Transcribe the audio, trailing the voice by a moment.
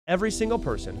Every single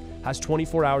person has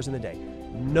 24 hours in the day.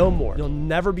 No more. You'll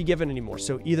never be given any more.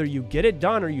 So either you get it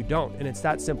done or you don't. And it's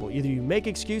that simple. Either you make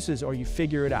excuses or you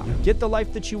figure it out. You get the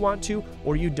life that you want to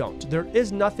or you don't. There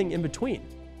is nothing in between.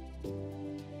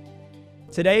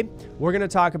 Today, we're going to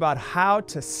talk about how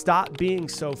to stop being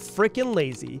so freaking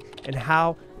lazy and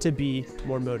how to be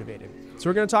more motivated. So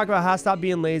we're going to talk about how to stop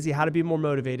being lazy, how to be more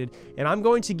motivated. And I'm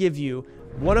going to give you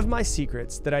one of my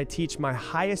secrets that I teach my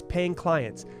highest paying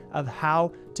clients of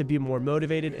how to be more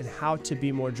motivated and how to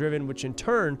be more driven, which in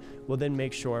turn will then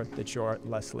make sure that you're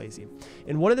less lazy.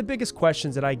 And one of the biggest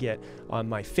questions that I get on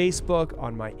my Facebook,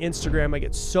 on my Instagram, I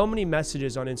get so many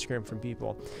messages on Instagram from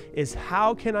people, is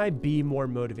how can I be more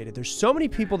motivated? There's so many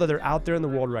people that are out there in the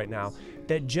world right now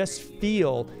that just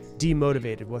feel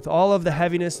demotivated with all of the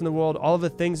heaviness in the world, all of the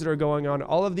things that are going on,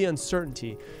 all of the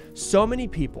uncertainty. So many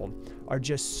people are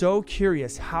just so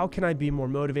curious, how can I be more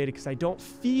motivated? Because I don't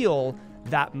feel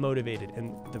that motivated.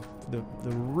 And the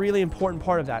really important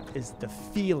part of that is the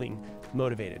feeling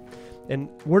motivated. And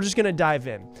we're just going to dive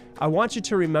in. I want you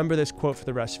to remember this quote for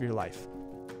the rest of your life.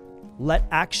 Let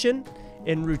action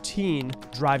and routine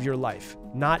drive your life,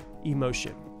 not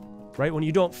emotion, right? When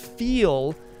you don't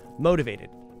feel motivated,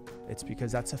 it's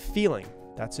because that's a feeling.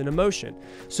 That's an emotion.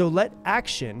 So let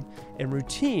action and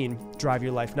routine drive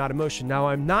your life, not emotion. Now,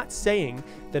 I'm not saying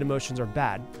that emotions are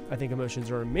bad. I think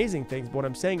emotions are amazing things. But what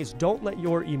I'm saying is don't let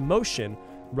your emotion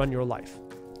run your life.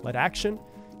 Let action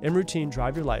and routine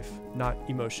drive your life, not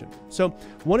emotion. So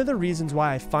one of the reasons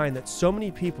why I find that so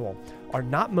many people are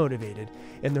not motivated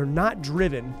and they're not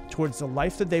driven towards the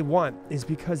life that they want is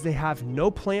because they have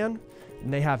no plan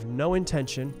and they have no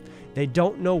intention. They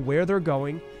don't know where they're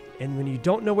going. And when you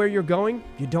don't know where you're going,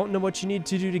 you don't know what you need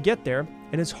to do to get there.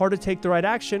 And it's hard to take the right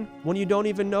action when you don't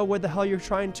even know where the hell you're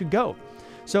trying to go.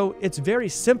 So it's very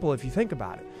simple if you think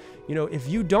about it. You know, if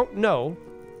you don't know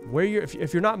where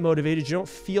if you're not motivated, you don't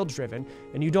feel driven,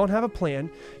 and you don't have a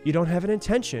plan, you don't have an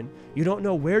intention, you don't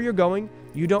know where you're going,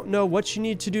 you don't know what you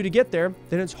need to do to get there,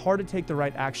 then it's hard to take the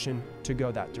right action to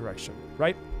go that direction,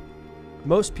 right?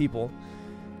 Most people,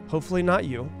 hopefully not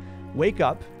you, wake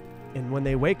up. And when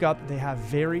they wake up, they have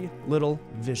very little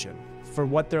vision for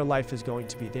what their life is going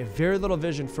to be. They have very little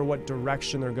vision for what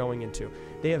direction they're going into.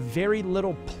 They have very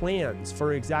little plans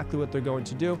for exactly what they're going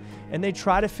to do. And they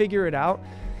try to figure it out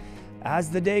as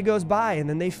the day goes by. And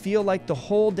then they feel like the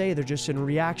whole day they're just in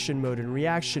reaction mode and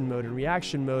reaction mode and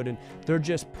reaction mode. And they're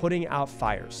just putting out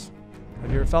fires.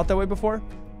 Have you ever felt that way before?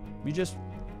 You just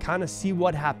kind of see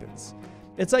what happens.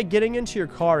 It's like getting into your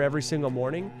car every single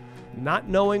morning, not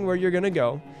knowing where you're going to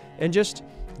go, and just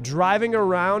driving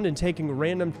around and taking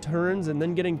random turns and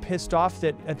then getting pissed off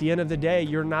that at the end of the day,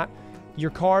 you and your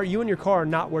car are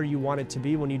not where you want it to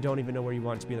be when you don't even know where you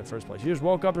want it to be in the first place. You just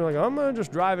woke up and you're like, I'm going to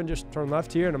just drive and just turn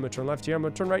left here, and I'm going to turn left here, I'm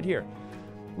going to turn right here.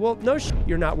 Well, no shit,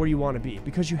 you're not where you want to be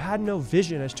because you had no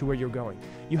vision as to where you're going.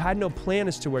 You had no plan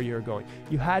as to where you're going.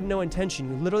 You had no intention.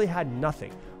 You literally had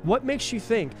nothing. What makes you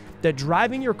think that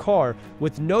driving your car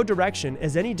with no direction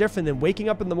is any different than waking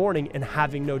up in the morning and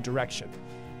having no direction?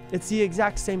 It's the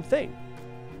exact same thing.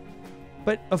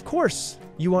 But of course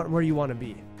you aren't where you want to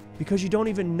be because you don't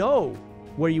even know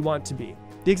where you want to be.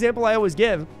 The example I always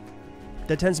give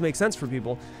that tends to make sense for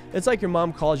people, it's like your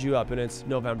mom calls you up and it's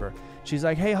November. She's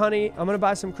like, hey honey, I'm going to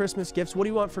buy some Christmas gifts. What do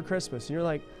you want for Christmas? And you're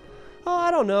like, oh,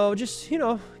 I don't know. Just,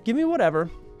 give me whatever.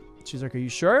 She's like, are you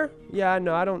sure? Yeah,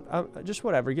 no, I don't, just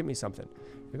whatever. Give me something.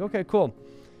 Like, okay, cool.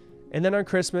 And then on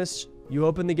Christmas, you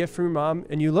open the gift from your mom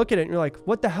and you look at it and you're like,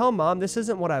 what the hell, mom? This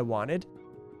isn't what I wanted.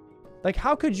 Like,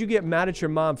 how could you get mad at your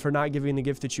mom for not giving the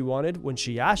gift that you wanted when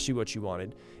she asked you what you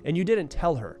wanted and you didn't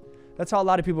tell her? That's how a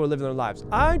lot of people are living their lives.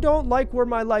 I don't like where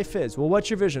my life is. Well, what's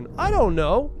your vision? I don't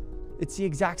know. It's the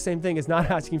exact same thing as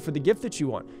not asking for the gift that you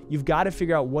want. You've got to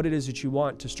figure out what it is that you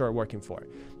want to start working for.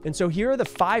 And so here are the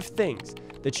 5 things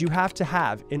that you have to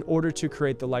have in order to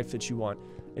create the life that you want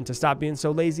and to stop being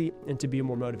so lazy and to be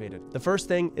more motivated. The first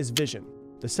thing is vision.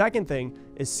 The second thing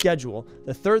is schedule.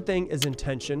 The third thing is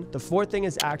intention. The fourth thing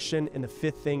is action. And the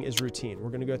fifth thing is routine. We're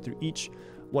going to go through each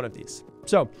one of these.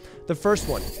 So the first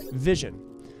one, vision.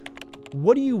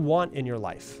 What do you want in your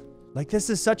life? Like, this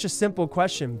is such a simple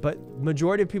question, but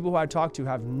majority of people who I talk to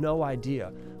have no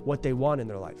idea what they want in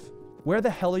their life. Where the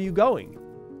hell are you going?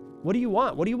 What do you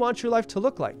want? What do you want your life to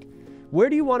look like? Where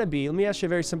do you want to be? Let me ask you a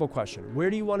very simple question. Where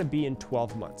do you want to be in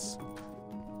 12 months?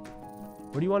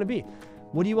 Where do you want to be?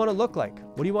 What do you want to look like?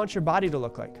 What do you want your body to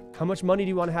look like? How much money do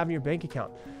you want to have in your bank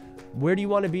account? Where do you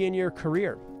want to be in your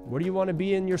career? Where do you want to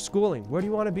be in your schooling? Where do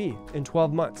you want to be in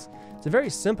 12 months? It's a very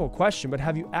simple question, but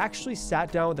have you actually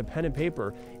sat down with a pen and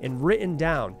paper and written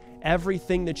down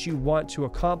everything that you want to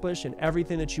accomplish and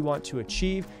everything that you want to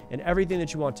achieve and everything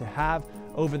that you want to have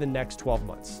over the next 12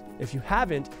 months. If you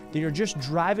haven't, then you're just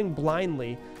driving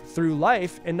blindly through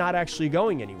life and not actually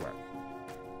going anywhere.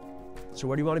 So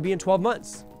where do you want to be in 12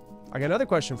 months? I got another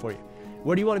question for you.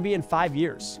 Where do you want to be in 5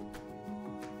 years?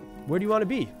 Where do you want to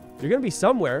be? You're going to be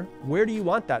somewhere. Where do you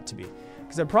want that to be?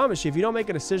 Because I promise you, if you don't make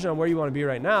a decision on where you want to be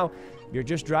right now, you're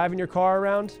just driving your car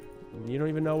around and you don't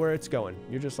even know where it's going.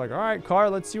 You're just like, all right, car,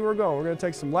 let's see where we're going. We're going to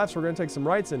take some lefts. We're going to take some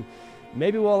rights. And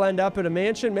maybe we'll end up at a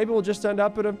mansion. Maybe we'll just end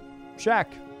up at a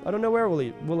shack. I don't know where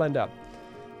we'll end up.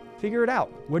 Figure it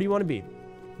out. Where do you want to be?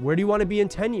 Where do you want to be in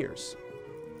 10 years?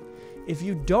 If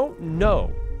you don't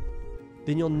know,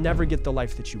 then you'll never get the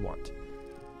life that you want.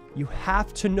 You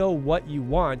have to know what you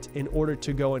want in order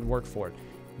to go and work for it.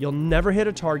 You'll never hit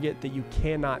a target that you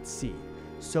cannot see.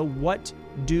 So what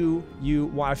do you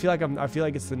want? I feel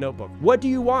like it's the Notebook. What do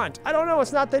you want? I don't know.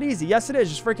 It's not that easy. Yes, it is.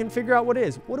 Just freaking figure out what it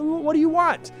is. What do you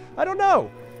want? I don't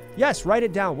know. Yes, write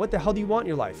it down. What the hell do you want in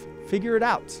your life? Figure it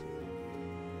out.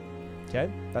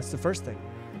 Okay, that's the first thing.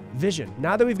 Vision.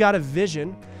 Now that we've got a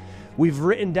vision, we've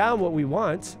written down what we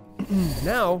want.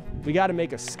 Now we got to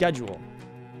make a schedule.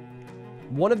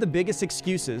 One of the biggest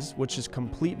excuses, which is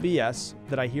complete BS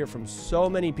that I hear from so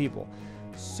many people,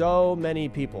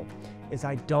 is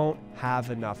I don't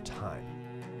have enough time.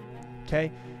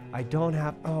 Okay? I don't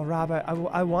have, oh, Rob,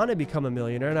 I want to become a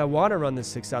millionaire and I want to run this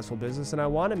successful business and I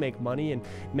want to make money and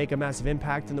make a massive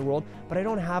impact in the world, but I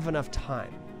don't have enough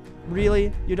time.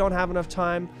 Really? You don't have enough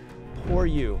time? Poor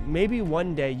you. Maybe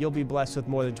one day you'll be blessed with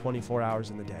more than 24 hours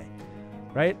in the day,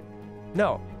 right?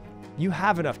 No, you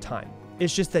have enough time.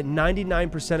 It's just that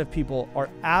 99% of people are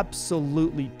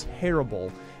absolutely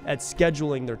terrible at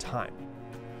scheduling their time.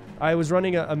 I was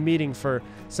running a meeting for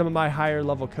some of my higher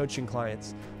level coaching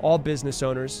clients, all business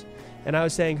owners. And I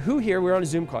was saying, we were on a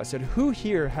Zoom call. I said, who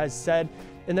here has said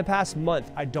in the past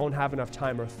month, I don't have enough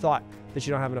time, or thought that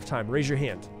you don't have enough time? Raise your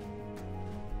hand.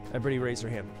 Everybody raised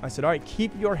their hand. I said, all right,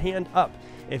 keep your hand up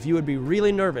if you would be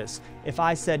really nervous if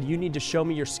I said you need to show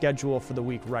me your schedule for the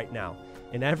week right now.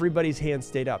 And everybody's hand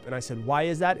stayed up. And I said, why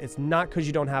is that? It's not because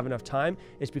you don't have enough time.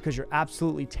 It's because you're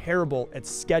absolutely terrible at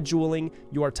scheduling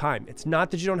your time. It's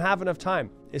not that you don't have enough time.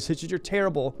 It's that you're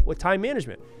terrible with time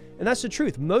management. And that's the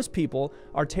truth. Most people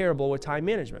are terrible with time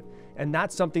management. And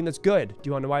that's something that's good. Do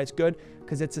you want to know why it's good?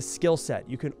 Because it's a skill set.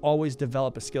 You can always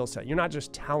develop a skill set. You're not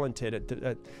just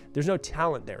talented. There's no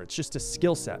talent there. It's just a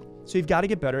skill set. So you've got to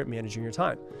get better at managing your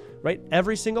time, right?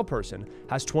 Every single person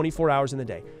has 24 hours in the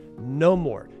day. No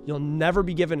more. You'll never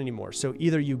be given any more. So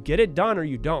either you get it done or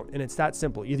you don't. And it's that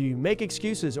simple. Either you make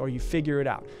excuses or you figure it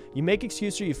out. You make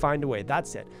excuses or you find a way.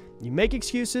 That's it. You make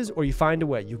excuses or you find a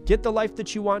way. You get the life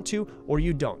that you want to or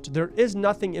you don't. There is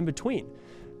nothing in between.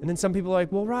 And then some people are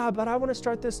like, well, Rob, but I want to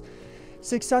start this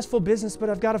successful business, but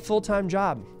I've got a full-time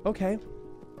job. Okay.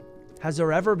 Has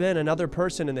there ever been another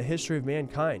person in the history of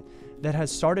mankind that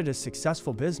has started a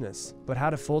successful business but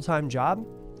had a full-time job?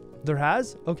 There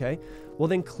has? Okay. Well,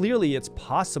 then clearly it's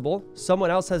possible.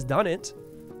 Someone else has done it.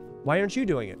 Why aren't you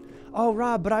doing it? Oh,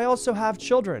 Rob, but I also have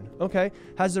children. Okay.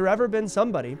 Has there ever been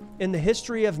somebody in the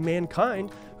history of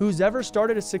mankind who's ever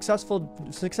started a successful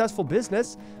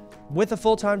business with a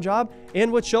full-time job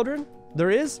and with children? There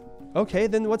is? Okay,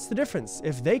 then what's the difference?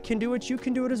 If they can do it, you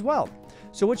can do it as well.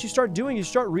 So what you start doing, you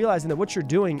start realizing that what you're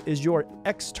doing is you're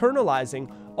externalizing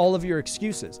all of your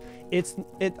excuses.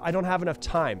 I don't have enough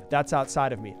time. That's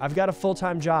outside of me. I've got a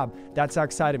full-time job. That's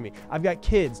outside of me. I've got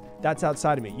kids. That's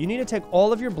outside of me. You need to take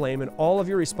all of your blame and all of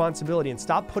your responsibility and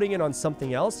stop putting it on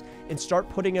something else and start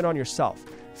putting it on yourself.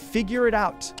 Figure it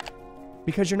out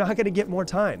because you're not going to get more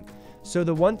time. So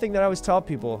the one thing that I always tell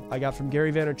people, I got from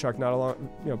Gary Vaynerchuk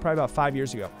probably about 5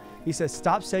 years ago. He says,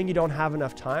 stop saying you don't have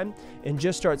enough time and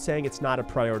just start saying it's not a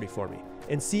priority for me,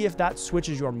 and see if that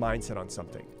switches your mindset on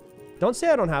something. Don't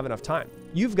say I don't have enough time.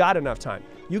 You've got enough time.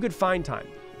 You could find time.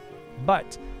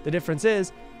 But the difference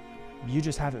is you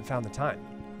just haven't found the time.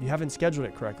 You haven't scheduled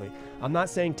it correctly. I'm not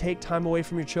saying take time away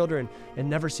from your children and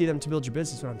never see them to build your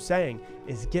business. What I'm saying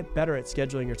is get better at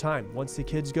scheduling your time. Once the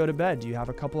kids go to bed, do you have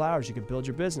a couple hours you can build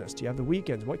your business? Do you have the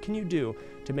weekends? What can you do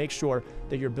to make sure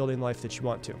that you're building the life that you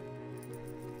want to?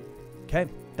 Okay,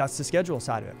 that's the schedule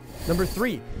side of it. Number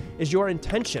 3 is your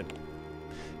intention.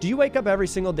 Do you wake up every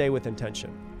single day with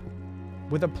intention?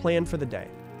 With a plan for the day?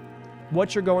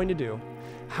 What you're going to do,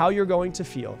 how you're going to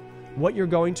feel, what you're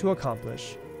going to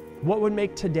accomplish, what would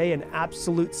make today an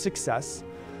absolute success?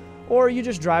 Or are you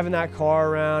just driving that car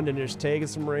around and just taking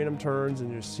some random turns and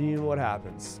just seeing what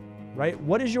happens, right?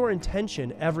 What is your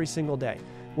intention every single day?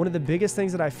 One of the biggest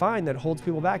things that I find that holds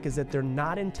people back is that they're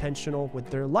not intentional with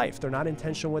their life. They're not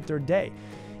intentional with their day.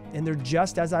 And they're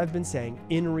just, as I've been saying,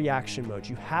 in reaction mode.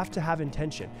 You have to have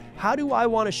intention. How do I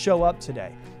want to show up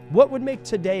today? What would make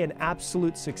today an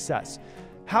absolute success?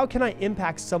 How can I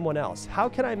impact someone else? How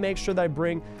can I make sure that I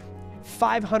bring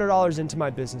 $500 into my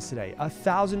business today,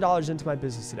 $1,000 into my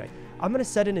business today? I'm going to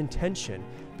set an intention,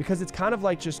 because it's kind of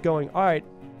like just going, all right,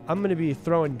 I'm going to be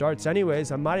throwing darts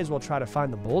anyways. I might as well try to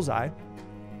find the bullseye.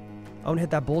 I want to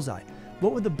hit that bullseye.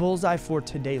 What would the bullseye for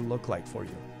today look like for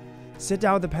you? Sit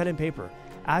down with a pen and paper.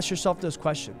 Ask yourself those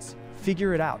questions.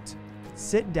 Figure it out.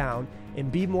 Sit down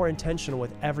and be more intentional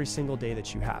with every single day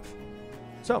that you have.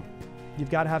 So you've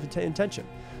got to have intention.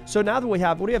 So now that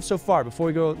what do we have so far before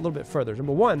we go a little bit further?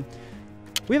 Number one,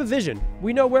 we have a vision.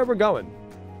 We know where we're going.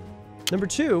 Number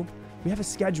two, we have a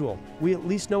schedule. We at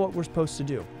least know what we're supposed to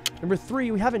do. Number three,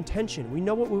 we have intention. We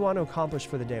know what we want to accomplish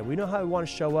for the day. We know how we want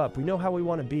to show up. We know how we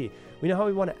want to be. We know how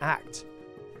we want to act.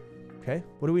 Okay,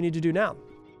 what do we need to do now?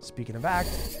 Speaking of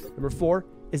act, number four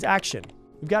is action.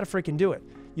 You've got to freaking do it.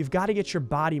 You've got to get your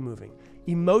body moving.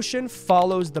 Emotion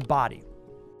follows the body.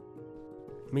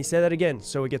 Let me say that again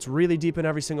so it gets really deep in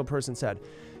every single person's head.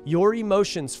 Your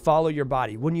emotions follow your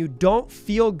body. When you don't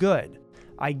feel good,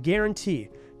 I guarantee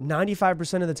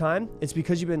 95% of the time, it's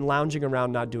because you've been lounging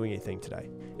around not doing anything today.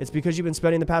 It's because you've been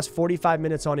spending the past 45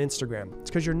 minutes on Instagram. It's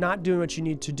because you're not doing what you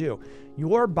need to do.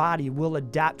 Your body will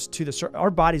adapt to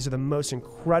our bodies are the most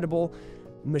incredible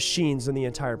machines on the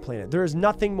entire planet. There is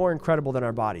nothing more incredible than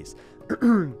our bodies.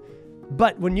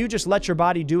 But when you just let your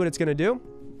body do what it's going to do,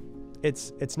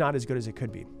 it's not as good as it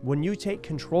could be. When you take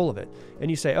control of it and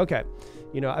you say, okay,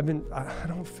 you know, I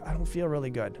don't feel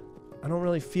really good. I don't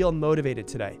really feel motivated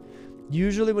today.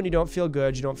 Usually when you don't feel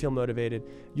good, you don't feel motivated,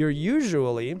 you're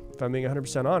usually, if I'm being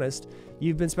 100% honest,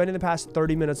 you've been spending the past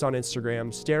 30 minutes on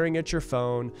Instagram, staring at your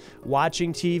phone,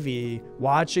 watching TV,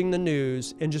 watching the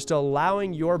news, and just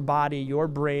allowing your body, your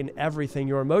brain, everything,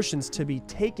 your emotions to be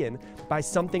taken by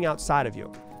something outside of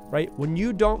you, right? When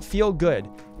you don't feel good,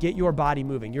 get your body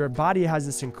moving. Your body has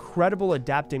this incredible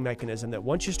adapting mechanism that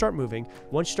once you start moving,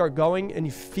 once you start going and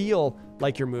you feel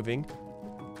like you're moving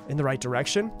in the right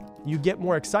direction, you get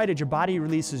more excited, your body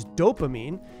releases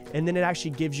dopamine, and then it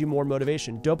actually gives you more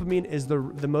motivation. Dopamine is the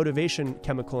motivation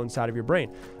chemical inside of your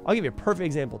brain. I'll give you a perfect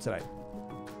example today.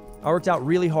 I worked out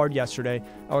really hard yesterday.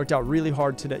 I worked out really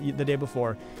hard today, the day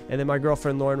before. And then my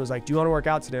girlfriend, Lauren, was like, do you want to work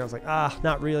out today? I was like,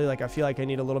 not really. Like, I feel like I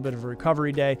need a little bit of a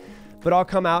recovery day, but I'll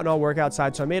come out and I'll work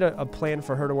outside. So I made a plan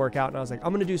for her to work out. And I was like,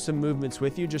 I'm going to do some movements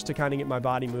with you just to kind of get my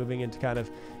body moving and to kind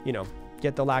of, you know,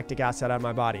 get the lactic acid out of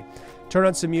my body. Turn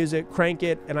on some music, crank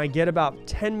it, and I get about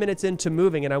 10 minutes into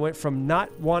moving, and I went from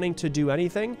not wanting to do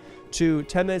anything to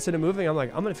 10 minutes into moving. I'm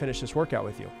like, I'm going to finish this workout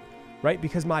with you, right?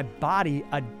 Because my body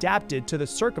adapted to the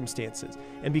circumstances.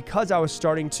 And because I was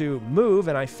starting to move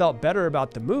and I felt better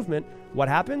about the movement, what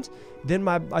happened? Then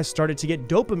I started to get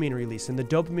dopamine release, and the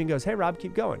dopamine goes, hey, Rob,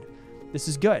 keep going. This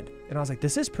is good. And I was like,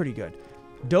 this is pretty good.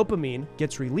 Dopamine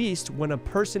gets released when a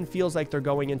person feels like they're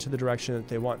going into the direction that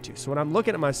they want to. So when I'm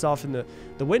looking at myself in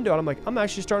the window, and I'm like, I'm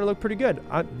actually starting to look pretty good.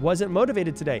 I wasn't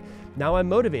motivated today. Now I'm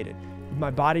motivated. My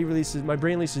brain releases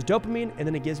dopamine, and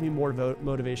then it gives me more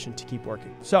motivation to keep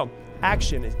working. So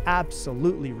action is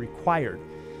absolutely required.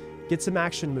 Get some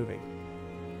action moving.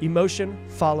 Emotion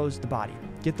follows the body.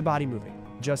 Get the body moving.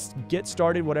 Just get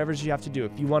started, whatever you have to do.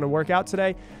 If you want to work out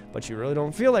today, but you really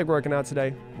don't feel like working out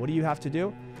today, what do you have to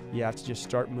do? You have to just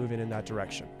start moving in that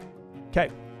direction. Okay.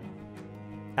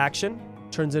 Action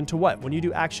turns into what? When you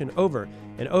do action over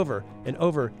and over and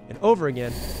over and over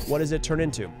again, what does it turn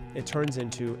into? It turns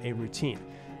into a routine.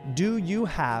 Do you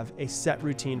have a set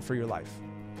routine for your life?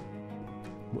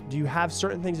 Do you have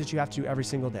certain things that you have to do every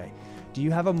single day? Do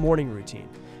you have a morning routine?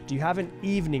 Do you have an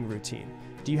evening routine?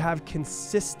 Do you have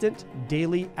consistent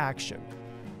daily action?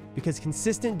 Because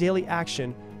consistent daily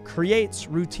action creates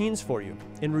routines for you,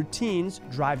 and routines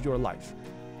drive your life.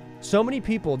 So many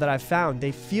people that I've found,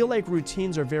 they feel like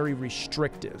routines are very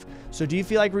restrictive. So do you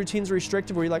feel like routines are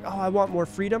restrictive where you're like, oh, I want more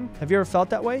freedom? Have you ever felt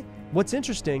that way? What's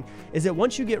interesting is that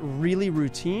once you get really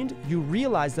routined, you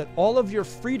realize that all of your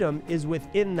freedom is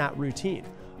within that routine.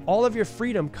 All of your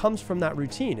freedom comes from that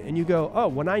routine. And you go, oh,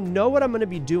 when I know what I'm going to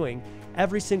be doing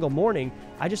every single morning,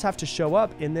 I just have to show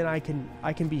up, and then I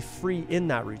can be free in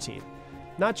that routine.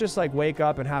 Not just like wake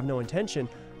up and have no intention.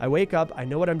 I wake up, I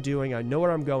know what I'm doing, I know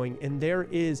where I'm going, and there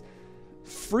is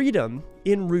freedom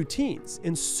in routines.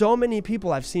 And so many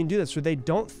people I've seen do this where they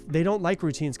don't like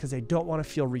routines because they don't want to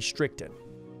feel restricted.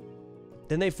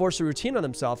 Then they force a routine on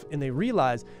themselves, and they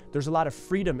realize there's a lot of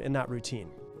freedom in that routine.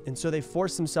 And so they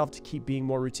force themselves to keep being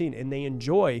more routine, and they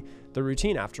enjoy the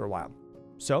routine after a while.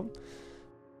 So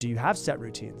do you have set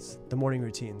routines? The morning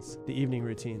routines, the evening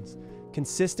routines?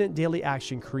 Consistent daily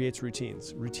action creates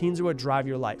routines. Routines are what drive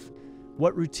your life.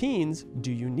 What routines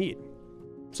do you need?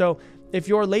 So if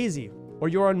you're lazy or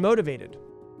you're unmotivated,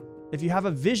 if you have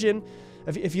a vision,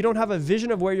 if you don't have a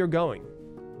vision of where you're going,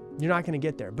 you're not going to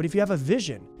get there. But if you have a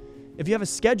vision, if you have a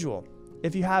schedule,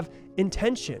 if you have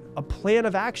intention, a plan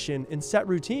of action and set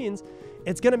routines,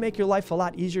 it's going to make your life a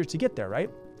lot easier to get there, right?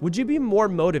 Would you be more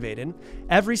motivated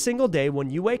every single day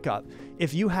when you wake up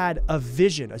if you had a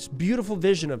vision, a beautiful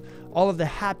vision of all of the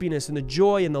happiness and the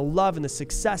joy and the love and the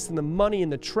success and the money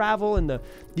and the travel and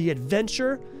the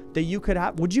adventure that you could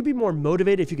have? Would you be more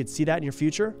motivated if you could see that in your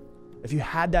future? If you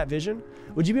had that vision?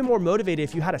 Would you be more motivated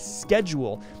if you had a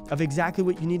schedule of exactly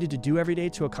what you needed to do every day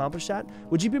to accomplish that?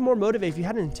 Would you be more motivated if you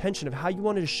had an intention of how you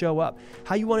wanted to show up,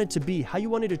 how you wanted to be, how you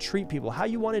wanted to treat people, how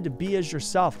you wanted to be as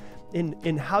yourself,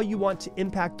 in how you want to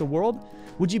impact the world?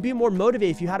 Would you be more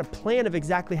motivated if you had a plan of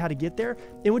exactly how to get there?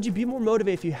 And would you be more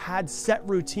motivated if you had set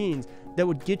routines that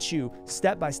would get you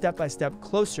step by step by step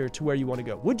closer to where you want to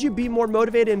go? Would you be more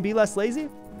motivated and be less lazy?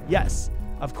 Yes,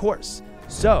 of course.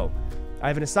 So I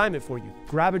have an assignment for you.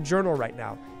 Grab a journal right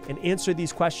now and answer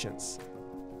these questions.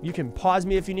 You can pause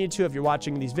me if you need to. If you're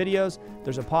watching these videos,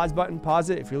 there's a pause button. Pause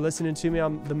it. If you're listening to me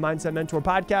on the Mindset Mentor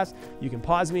podcast, you can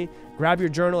pause me. Grab your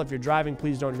journal. If you're driving,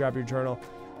 please don't grab your journal.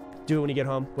 Do it when you get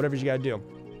home, whatever you got to do.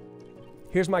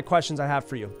 Here's my questions I have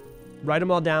for you. Write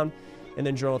them all down and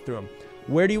then journal through them.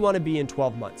 Where do you want to be in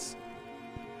 12 months?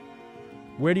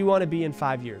 Where do you want to be in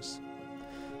 5 years?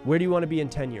 Where do you want to be in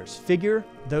 10 years? Figure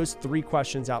those 3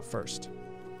 questions out first.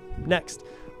 Next,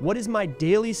 what is my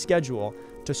daily schedule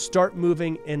to start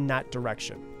moving in that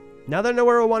direction? Now that I know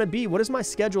where I want to be, what is my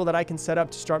schedule that I can set up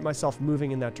to start myself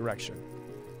moving in that direction?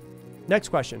 Next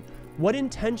question, what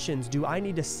intentions do I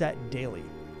need to set daily?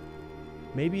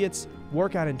 Maybe it's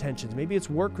workout intentions, maybe it's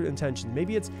work intentions,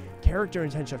 maybe it's character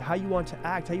intention of how you want to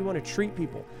act, how you want to treat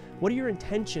people. What are your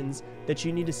intentions that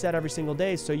you need to set every single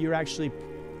day so you're actually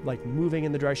like moving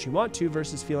in the direction you want to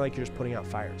versus feeling like you're just putting out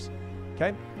fires?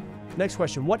 Okay? Next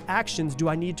question, what actions do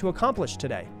I need to accomplish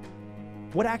today?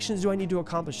 What actions do I need to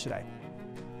accomplish today?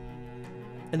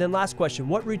 And then last question,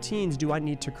 what routines do I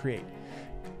need to create?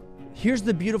 Here's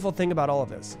the beautiful thing about all of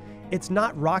this. It's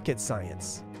not rocket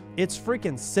science. It's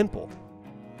freaking simple.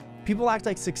 People act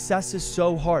like success is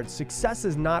so hard. Success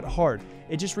is not hard.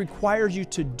 It just requires you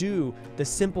to do the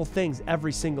simple things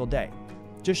every single day.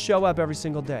 Just show up every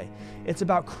single day. It's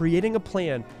about creating a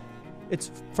plan.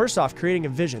 It's first off creating a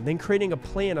vision, then creating a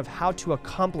plan of how to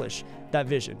accomplish that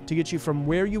vision to get you from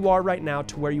where you are right now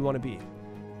to where you want to be.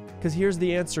 Because here's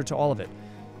the answer to all of it.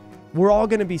 We're all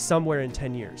going to be somewhere in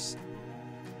 10 years.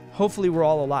 Hopefully we're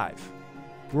all alive.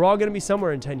 We're all going to be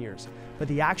somewhere in 10 years. But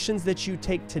the actions that you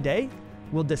take today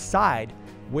will decide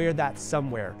where that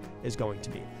somewhere is going to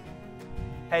be.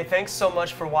 Hey, thanks so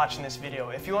much for watching this video.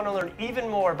 If you want to learn even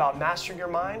more about mastering your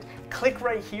mind, click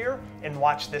right here and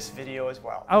watch this video as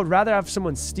well. I would rather have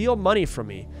someone steal money from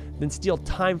me than steal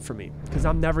time from me because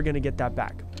I'm never going to get that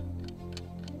back.